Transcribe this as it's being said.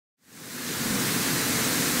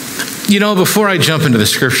Before I jump into the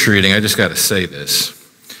scripture reading, I just got to say this.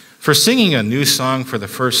 For singing a new song for the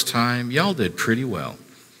first time, y'all did pretty well.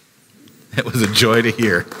 It was a joy to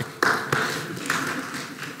hear.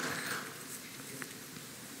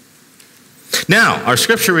 Now, our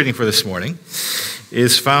scripture reading for this morning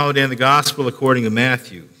is found in the Gospel according to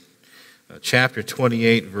Matthew, chapter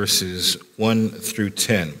 28, verses 1 through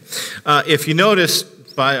 10. If you notice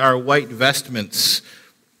by our white vestments,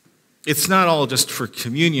 it's not all just for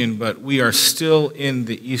communion, but we are still in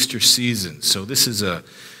the Easter season. So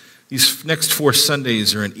these next 4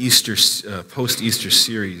 Sundays are an Easter, post-Easter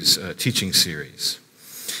series, teaching series.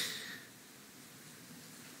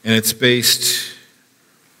 And it's based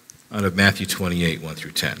out of Matthew 28, 1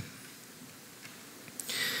 through 10.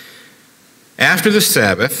 After the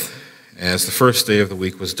Sabbath, as the first day of the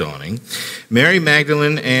week was dawning, Mary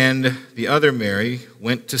Magdalene and the other Mary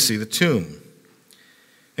went to see the tomb.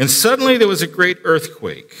 And suddenly there was a great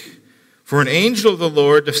earthquake, for an angel of the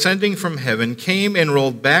Lord descending from heaven came and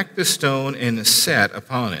rolled back the stone and sat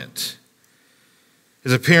upon it.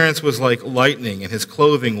 His appearance was like lightning, and his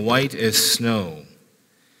clothing white as snow.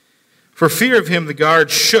 For fear of him, the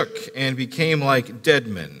guards shook and became like dead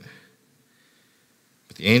men.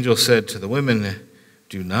 But the angel said to the women,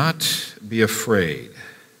 "Do not be afraid.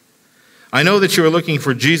 I know that you are looking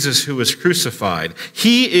for Jesus who was crucified.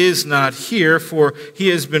 He is not here, for he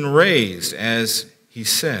has been raised, as he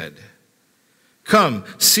said. Come,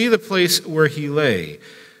 see the place where he lay."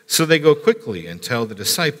 So they go quickly and tell the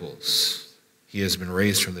disciples, "He has been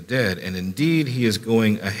raised from the dead, and indeed he is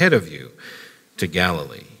going ahead of you to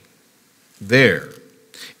Galilee.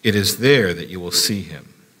 It is there that you will see him."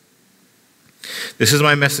 This is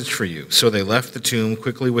my message for you. So they left the tomb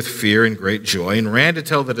quickly with fear and great joy and ran to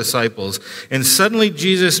tell the disciples. And suddenly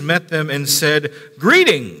Jesus met them and said,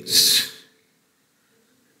 "Greetings!"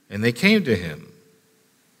 And they came to him,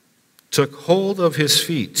 took hold of his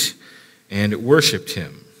feet, and worshipped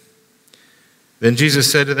him. Then Jesus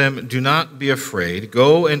said to them, "Do not be afraid.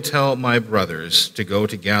 Go and tell my brothers to go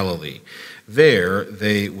to Galilee. There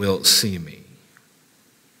they will see me."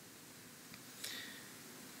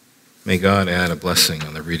 May God add a blessing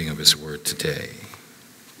on the reading of his word today.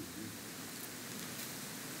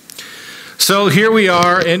 So here we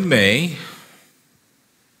are in May,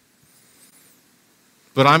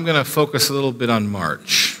 but I'm going to focus a little bit on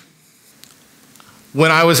March. When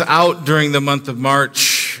I was out during the month of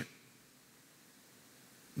March,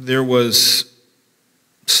 there was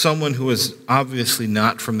someone who was obviously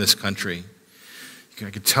not from this country. I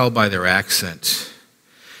could tell by their accent.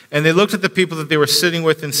 And they looked at the people that they were sitting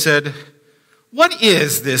with and said, "What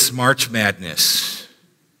is this March Madness?"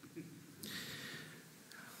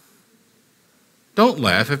 Don't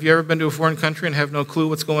laugh. Have you ever been to a foreign country and have no clue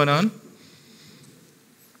what's going on?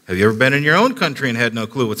 Have you ever been in your own country and had no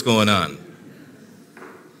clue what's going on?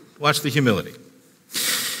 Watch the humility.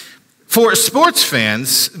 For sports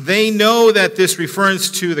fans, they know that this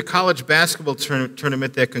refers to the college basketball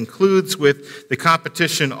tournament that concludes with the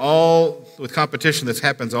competition that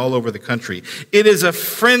happens all over the country. It is a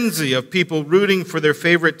frenzy of people rooting for their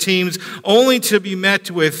favorite teams, only to be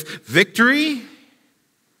met with victory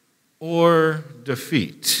or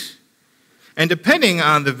defeat. And depending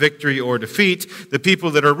on the victory or defeat, the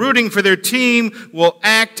people that are rooting for their team will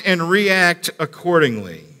act and react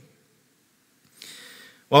accordingly.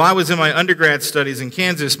 While I was in my undergrad studies in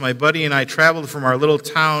Kansas, my buddy and I traveled from our little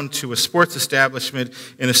town to a sports establishment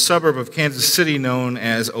in a suburb of Kansas City known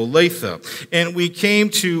as Olathe. And we came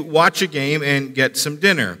to watch a game and get some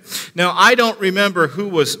dinner. Now, I don't remember who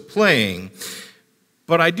was playing,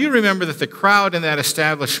 but I do remember that the crowd in that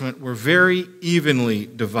establishment were very evenly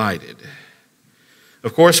divided.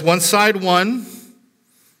 Of course, one side won,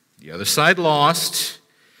 the other side lost.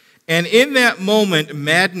 And in that moment,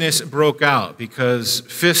 madness broke out because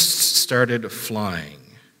fists started flying.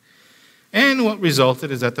 And what resulted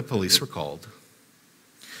is that the police were called.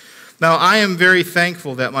 Now, I am very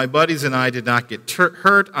thankful that my buddies and I did not get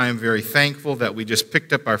hurt. I am very thankful that we just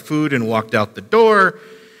picked up our food and walked out the door.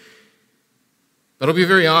 But I'll be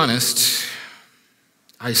very honest,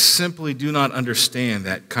 I simply do not understand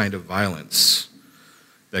that kind of violence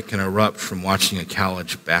that can erupt from watching a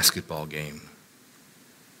college basketball game.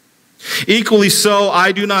 Equally so,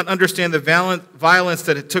 I do not understand the violence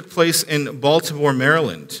that took place in Baltimore,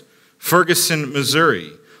 Maryland, Ferguson,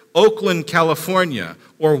 Missouri, Oakland, California,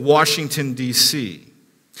 or Washington, D.C.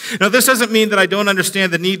 Now, this doesn't mean that I don't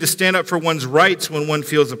understand the need to stand up for one's rights when one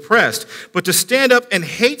feels oppressed, but to stand up and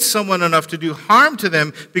hate someone enough to do harm to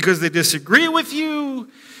them because they disagree with you,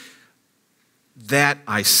 That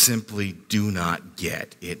I simply do not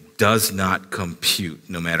get. It does not compute.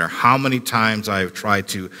 No matter how many times I have tried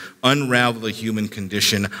to unravel the human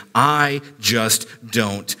condition, I just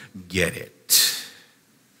don't get it.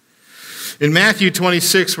 In Matthew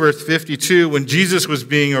 26, verse 52, when Jesus was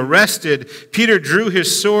being arrested, Peter drew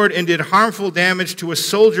his sword and did harmful damage to a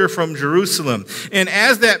soldier from Jerusalem. And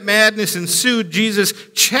as that madness ensued, Jesus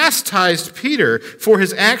chastised Peter for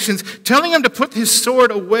his actions, telling him to put his sword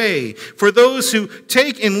away. For those who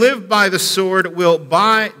take and live by the sword will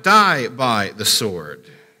die by the sword.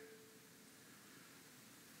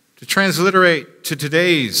 To transliterate to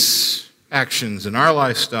today's actions and our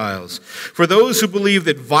lifestyles. For those who believe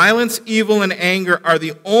that violence, evil, and anger are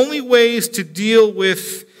the only ways to deal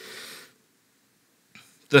with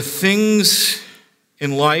the things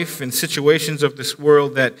in life and situations of this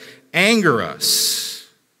world that anger us,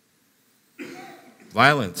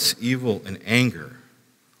 violence, evil, and anger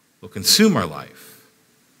will consume our life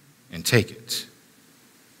and take it.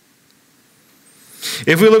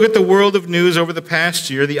 If we look at the world of news over the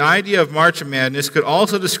past year, the idea of March Madness could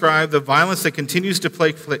also describe the violence that continues to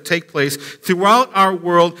take place throughout our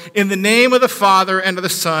world in the name of the Father and of the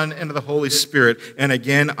Son and of the Holy Spirit. And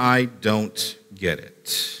again, I don't get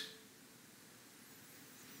it.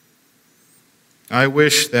 I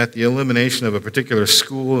wish that the elimination of a particular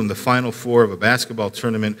school in the Final Four of a basketball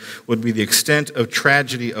tournament would be the extent of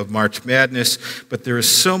tragedy of March Madness, but there is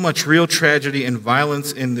so much real tragedy and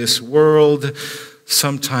violence in this world.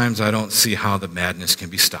 Sometimes I don't see how the madness can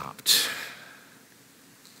be stopped.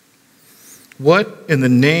 What in the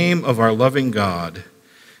name of our loving God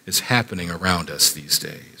is happening around us these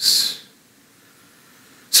days?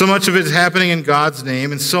 So much of it is happening in God's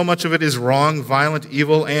name, and so much of it is wrong, violent,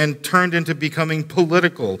 evil, and turned into becoming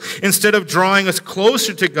political. Instead of drawing us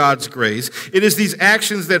closer to God's grace, it is these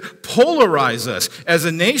actions that polarize us as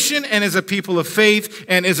a nation and as a people of faith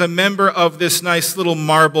and as a member of this nice little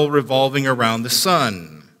marble revolving around the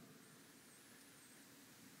sun.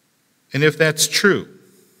 And if that's true,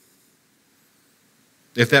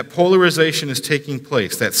 if that polarization is taking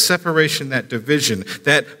place, that separation, that division,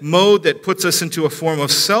 that mode that puts us into a form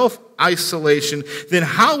of self-isolation, then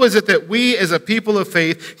how is it that we as a people of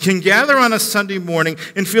faith can gather on a Sunday morning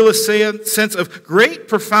and feel a sense of great,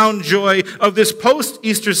 profound joy of this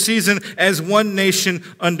post-Easter season as one nation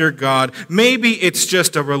under God? Maybe it's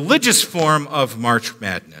just a religious form of March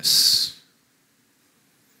Madness.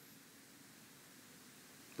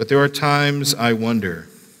 But there are times I wonder,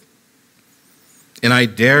 and I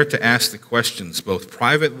dare to ask the questions, both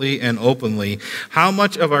privately and openly, how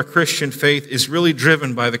much of our Christian faith is really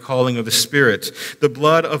driven by the calling of the Spirit, the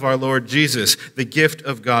blood of our Lord Jesus, the gift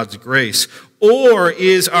of God's grace? Or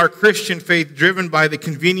is our Christian faith driven by the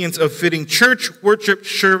convenience of fitting church, worship,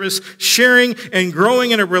 service, sharing, and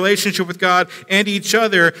growing in a relationship with God and each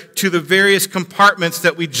other to the various compartments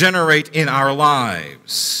that we generate in our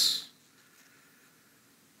lives?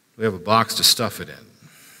 We have a box to stuff it in.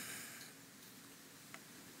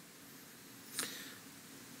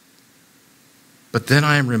 But then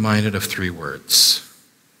I am reminded of three words,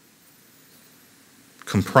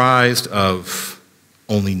 comprised of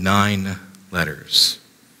only 9 letters.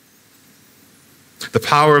 The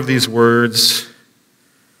power of these words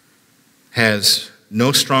has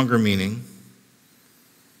no stronger meaning,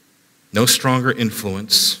 no stronger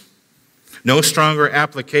influence, no stronger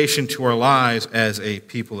application to our lives as a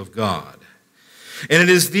people of God. And it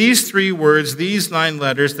is these 3 words, these 9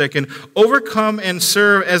 letters, that can overcome and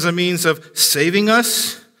serve as a means of saving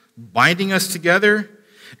us, binding us together,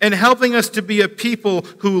 and helping us to be a people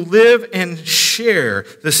who live and share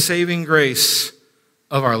the saving grace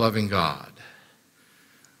of our loving God.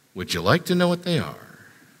 Would you like to know what they are?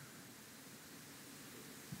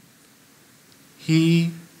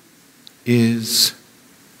 He is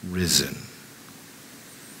risen.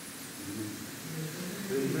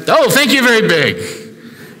 Oh, thank you, very big.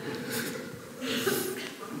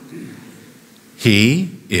 He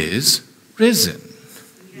is risen.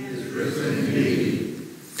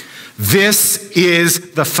 This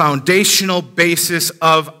is the foundational basis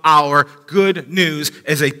of our good news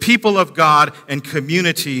as a people of God and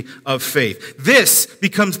community of faith. This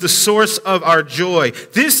becomes the source of our joy.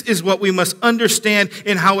 This is what we must understand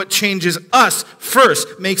in how it changes us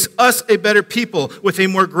first, makes us a better people with a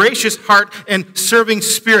more gracious heart and serving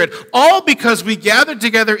spirit, all because we gather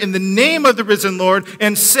together in the name of the risen Lord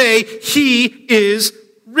and say, He is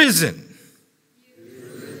risen.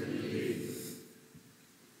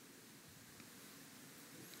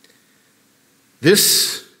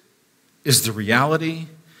 This is the reality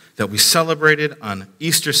that we celebrated on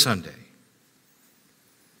Easter Sunday.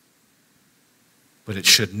 but it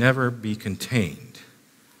should never be contained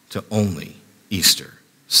to only Easter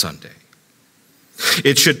Sunday.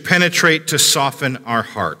 It should penetrate to soften our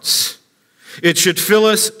hearts. It should fill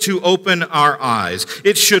us to open our eyes.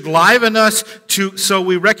 It should liven us so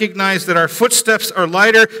we recognize that our footsteps are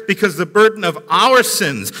lighter because the burden of our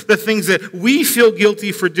sins, the things that we feel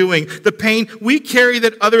guilty for doing, the pain we carry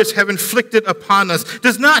that others have inflicted upon us,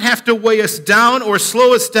 does not have to weigh us down or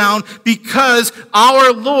slow us down because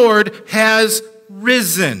our Lord has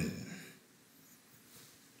risen.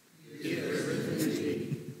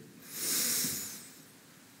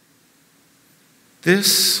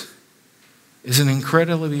 This is an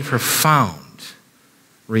incredibly profound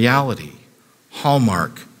reality,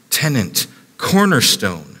 hallmark, tenet,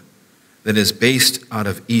 cornerstone that is based out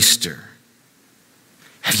of Easter.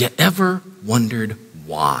 Have you ever wondered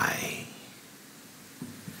why?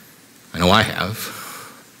 I know I have.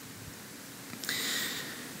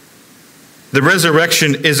 The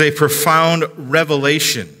resurrection is a profound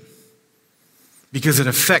revelation because it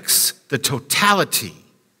affects the totality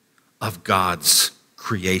of God's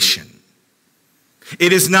creation.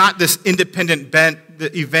 It is not this independent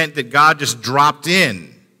event that God just dropped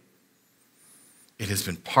in. It has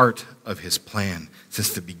been part of his plan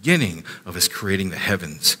since the beginning of his creating the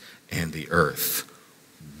heavens and the earth.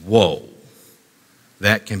 Whoa.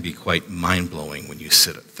 That can be quite mind-blowing when you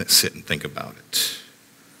sit and think about it.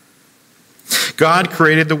 God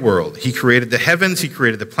created the world. He created the heavens, he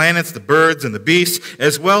created the planets, the birds, and the beasts,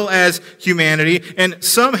 as well as humanity. And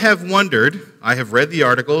some have wondered, I have read the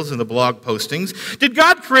articles and the blog postings, did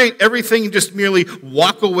God create everything and just merely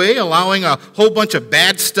walk away, allowing a whole bunch of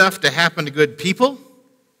bad stuff to happen to good people?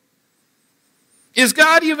 Is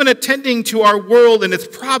God even attending to our world and its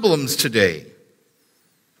problems today?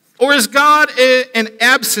 Or is God an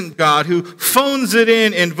absent God who phones it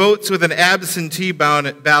in and votes with an absentee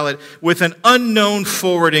ballot with an unknown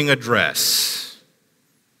forwarding address?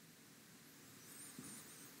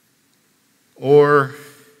 Or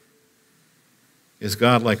is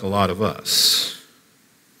God like a lot of us,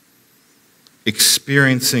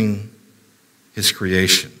 experiencing his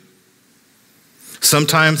creation?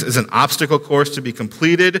 Sometimes as an obstacle course to be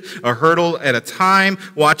completed, a hurdle at a time,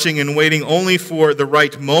 watching and waiting only for the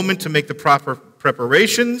right moment to make the proper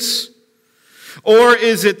preparations? Or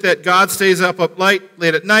is it that God stays up late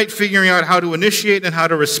at night figuring out how to initiate and how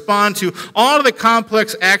to respond to all of the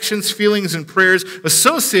complex actions, feelings, and prayers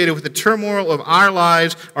associated with the turmoil of our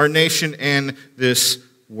lives, our nation, and this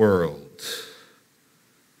world?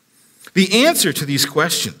 The answer to these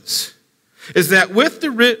questions is that with the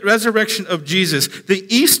resurrection of Jesus, the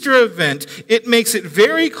Easter event, it makes it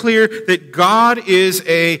very clear that God is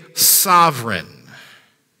a sovereign.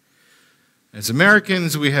 As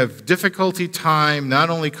Americans, we have difficulty time not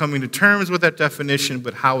only coming to terms with that definition,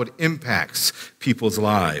 but how it impacts people's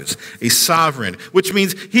lives. A sovereign, which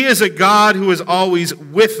means he is a God who is always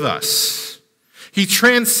with us. He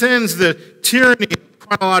transcends the tyranny of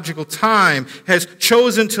chronological time, has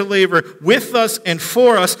chosen to labor with us and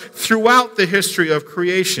for us throughout the history of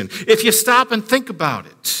creation. If you stop and think about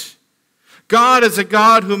it, God is a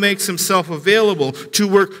God who makes himself available to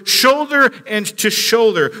work shoulder and to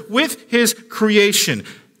shoulder with his creation.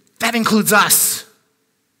 That includes us.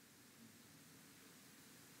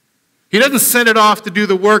 He doesn't send it off to do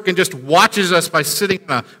the work and just watches us by sitting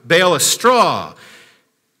on a bale of straw.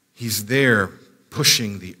 He's there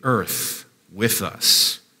pushing the earth with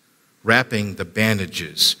us, wrapping the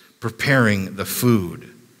bandages, preparing the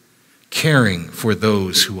food, caring for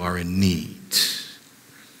those who are in need.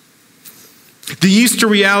 The Easter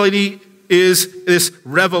reality is this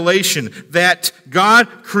revelation that God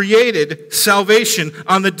created salvation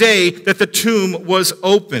on the day that the tomb was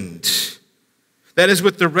opened. That is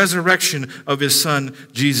with the resurrection of his son,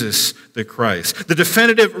 Jesus the Christ. The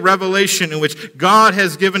definitive revelation in which God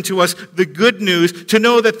has given to us the good news to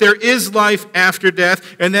know that there is life after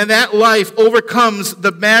death, and then that life overcomes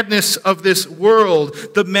the madness of this world,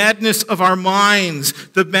 the madness of our minds,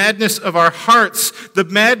 the madness of our hearts, the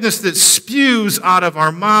madness that spews out of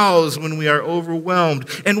our mouths when we are overwhelmed.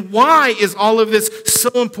 And why is all of this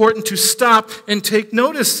so important to stop and take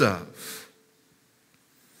notice of?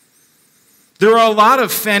 There are a lot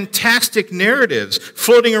of fantastic narratives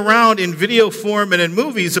floating around in video form and in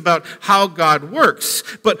movies about how God works.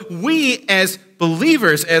 But we as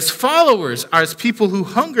believers, as followers, as people who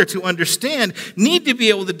hunger to understand, need to be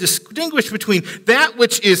able to distinguish between that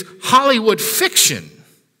which is Hollywood fiction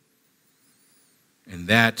and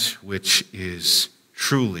that which is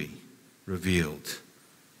truly revealed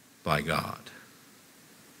by God.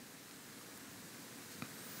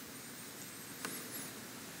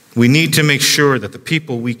 We need to make sure that the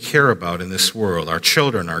people we care about in this world, our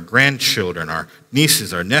children, our grandchildren, our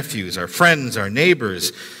nieces, our nephews, our friends, our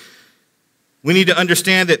neighbors, we need to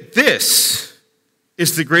understand that this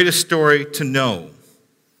is the greatest story to know.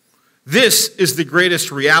 This is the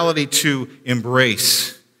greatest reality to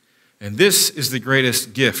embrace. And this is the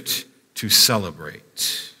greatest gift to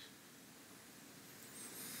celebrate.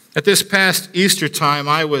 At this past Easter time,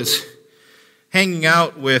 I was hanging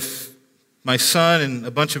out with my son and a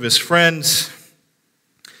bunch of his friends.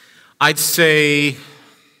 I'd say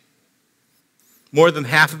more than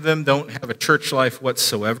half of them don't have a church life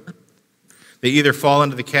whatsoever. They either fall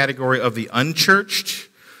into the category of the unchurched,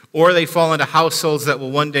 or they fall into households that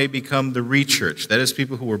will one day become the rechurched. That is,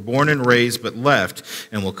 people who were born and raised but left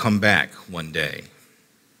and will come back one day.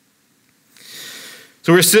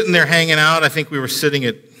 So we were sitting there hanging out. I think we were sitting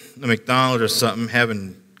at the McDonald's or something,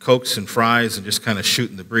 having Cokes and fries and just kind of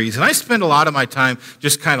shooting the breeze. And I spend a lot of my time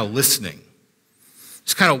just kind of listening,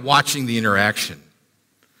 just kind of watching the interaction.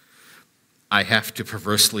 I have to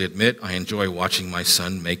perversely admit, I enjoy watching my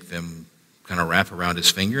son make them kind of wrap around his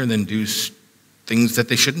finger and then do things that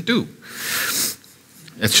they shouldn't do.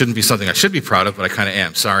 That shouldn't be something I should be proud of, but I kind of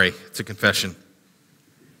am. Sorry, it's a confession.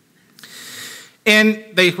 And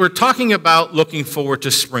they were talking about looking forward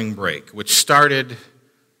to spring break, which started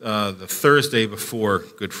the Thursday before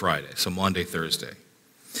Good Friday, so Monday, Thursday.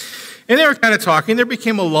 And they were kind of talking. There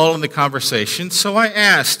became a lull in the conversation, so I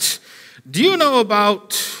asked, do you know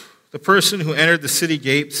about the person who entered the city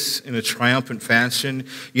gates in a triumphant fashion,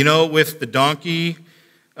 with the donkey?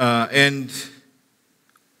 And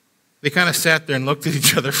they kind of sat there and looked at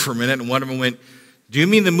each other for a minute, and one of them went, do you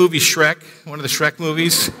mean the movie Shrek, one of the Shrek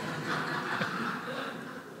movies?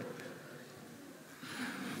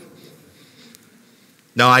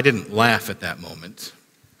 No, I didn't laugh at that moment.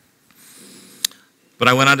 But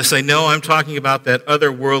I went on to say, no, I'm talking about that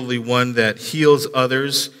otherworldly one that heals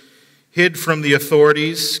others, hid from the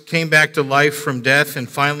authorities, came back to life from death, and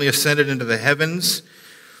finally ascended into the heavens.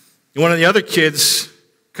 And one of the other kids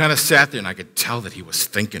kind of sat there, and I could tell that he was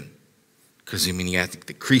thinking. Because, he had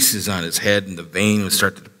the creases on his head, and the vein was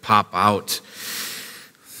starting to pop out.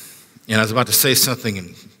 And I was about to say something,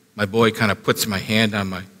 and my boy kind of puts my hand on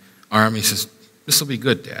my arm. He says, this will be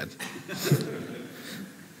good, Dad.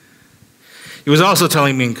 He was also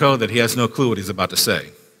telling me in code that he has no clue what he's about to say.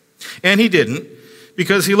 And he didn't,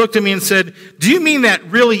 because he looked at me and said, do you mean that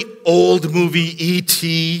really old movie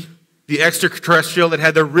E.T., the extraterrestrial that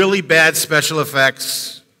had the really bad special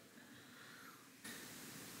effects?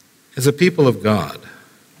 As a people of God,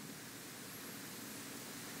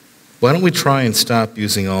 why don't we try and stop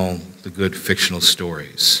using all the good fictional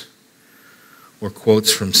stories or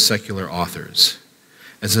quotes from secular authors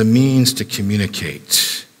as a means to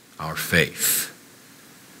communicate our faith,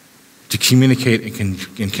 to communicate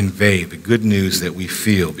and convey the good news that we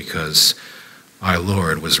feel because our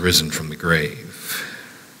Lord was risen from the grave?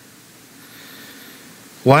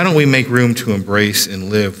 Why don't we make room to embrace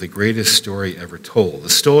and live the greatest story ever told, the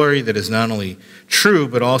story that is not only true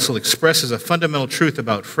but also expresses a fundamental truth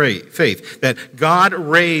about faith, that God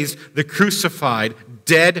raised the crucified,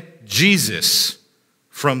 dead Jesus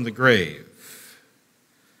from the grave.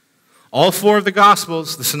 All four of the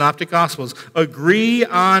Gospels, the Synoptic Gospels, agree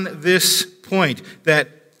on this point,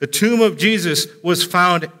 that the tomb of Jesus was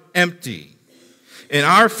found empty. And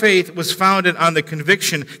our faith was founded on the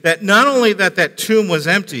conviction that not only that tomb was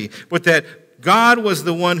empty, but that God was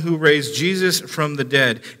the one who raised Jesus from the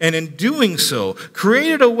dead, and in doing so,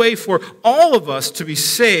 created a way for all of us to be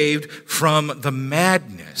saved from the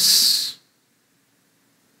madness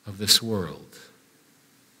of this world,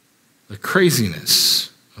 the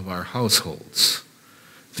craziness of our households,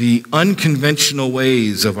 the unconventional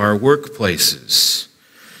ways of our workplaces,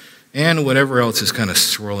 and whatever else is kind of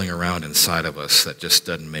swirling around inside of us that just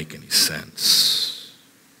doesn't make any sense.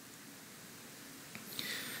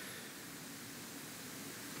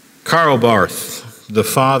 Karl Barth, the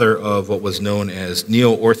father of what was known as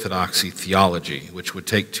neo-orthodoxy theology, which would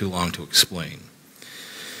take too long to explain,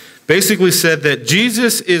 basically said that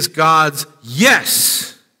Jesus is God's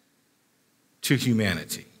yes to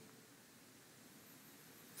humanity.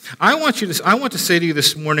 I want to say to you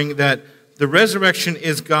this morning that the resurrection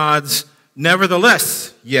is God's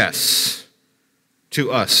nevertheless yes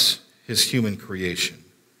to us, his human creation.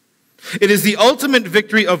 It is the ultimate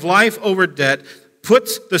victory of life over death,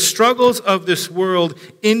 puts the struggles of this world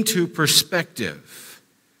into perspective.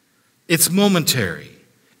 It's momentary,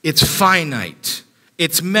 it's finite,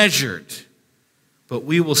 it's measured, but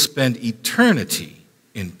we will spend eternity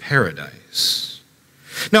in paradise.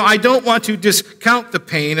 Now, I don't want to discount the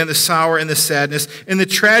pain and the sorrow and the sadness and the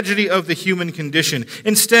tragedy of the human condition.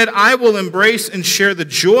 Instead, I will embrace and share the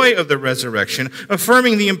joy of the resurrection,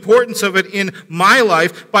 affirming the importance of it in my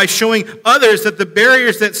life by showing others that the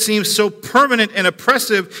barriers that seem so permanent and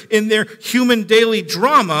oppressive in their human daily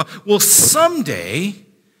drama will someday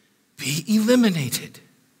be eliminated.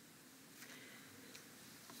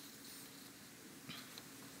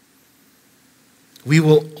 We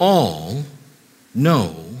will all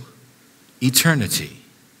know eternity.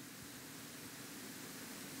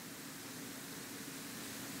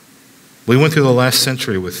 We went through the last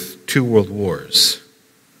century with 2 world wars.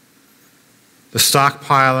 The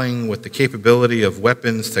stockpiling with the capability of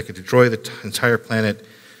weapons that could destroy the entire planet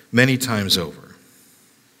many times over.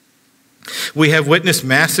 We have witnessed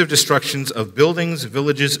massive destructions of buildings,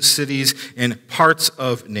 villages, cities, and parts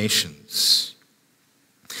of nations.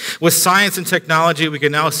 With science and technology, we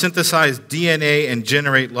can now synthesize DNA and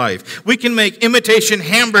generate life. We can make imitation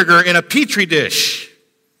hamburger in a petri dish,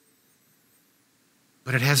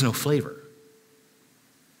 but it has no flavor.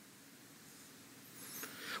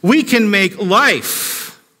 We can make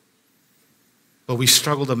life, but we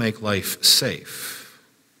struggle to make life safe.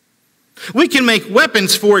 We can make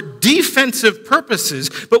weapons for defensive purposes,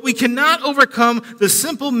 but we cannot overcome the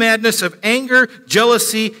simple madness of anger,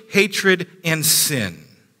 jealousy, hatred, and sin.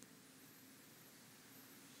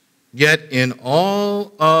 Yet in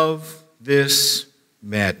all of this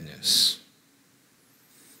madness,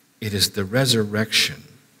 it is the resurrection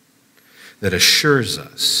that assures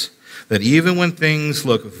us that even when things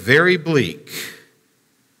look very bleak,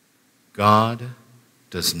 God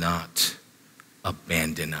does not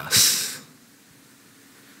abandon us.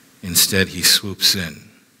 Instead, he swoops in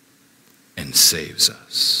and saves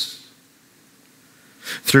us.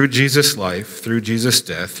 Through Jesus' life, through Jesus'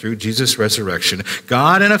 death, through Jesus' resurrection,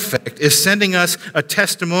 God, in effect, is sending us a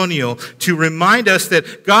testimonial to remind us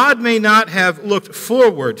that God may not have looked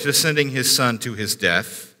forward to sending his Son to his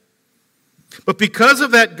death, but because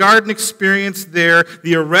of that garden experience there,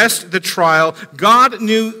 the arrest, the trial, God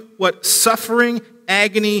knew what suffering,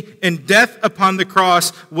 agony, and death upon the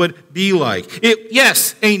cross would be like.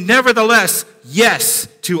 Yes, a nevertheless yes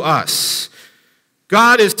to us.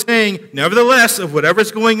 God is saying, nevertheless, of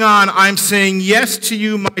whatever's going on, I'm saying yes to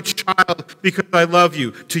you, my child, because I love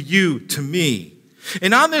you, to me.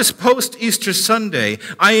 And on this post-Easter Sunday,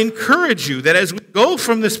 I encourage you that as we go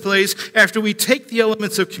from this place, after we take the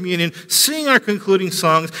elements of communion, sing our concluding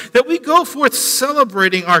songs, that we go forth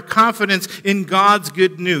celebrating our confidence in God's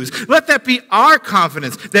good news. Let that be our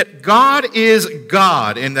confidence, that God is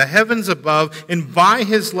God in the heavens above, and by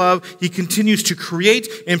his love, he continues to create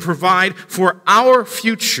and provide for our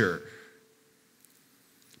future.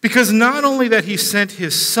 Because not only that he sent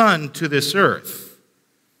his Son to this earth,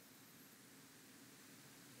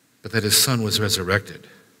 but that his Son was resurrected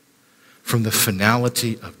from the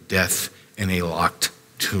finality of death in a locked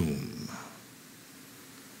tomb.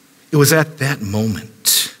 It was at that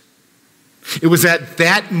moment,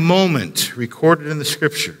 recorded in the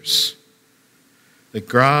Scriptures, that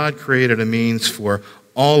God created a means for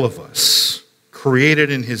all of us,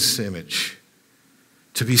 created in his image,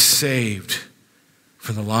 to be saved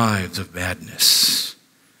from the lives of madness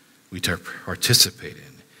we participate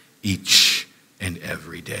in each and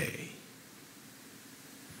every day.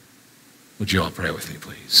 Would you all pray with me,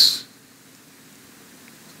 please?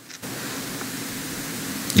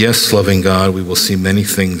 Yes, loving God, we will see many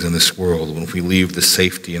things in this world when we leave the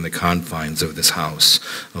safety and the confines of this house,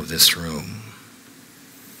 of this room.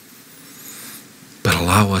 But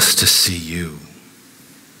allow us to see you.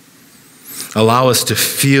 Allow us to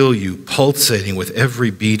feel you pulsating with every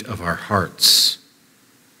beat of our hearts.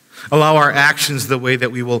 Allow our actions the way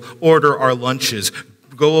that we will order our lunches,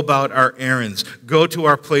 go about our errands, go to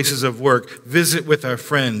our places of work, visit with our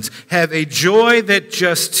friends, have a joy that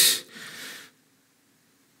just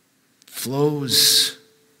flows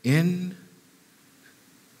in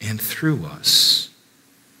and through us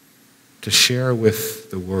to share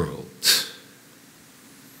with the world.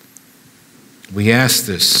 We ask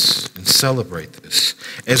this and celebrate this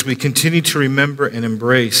as we continue to remember and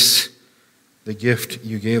embrace the gift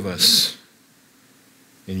you gave us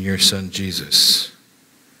in your Son Jesus,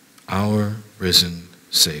 our risen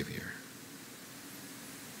Savior.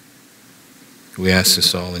 We ask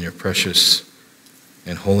this all in your precious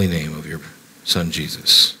and holy name of your Son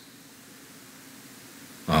Jesus.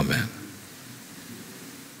 Amen.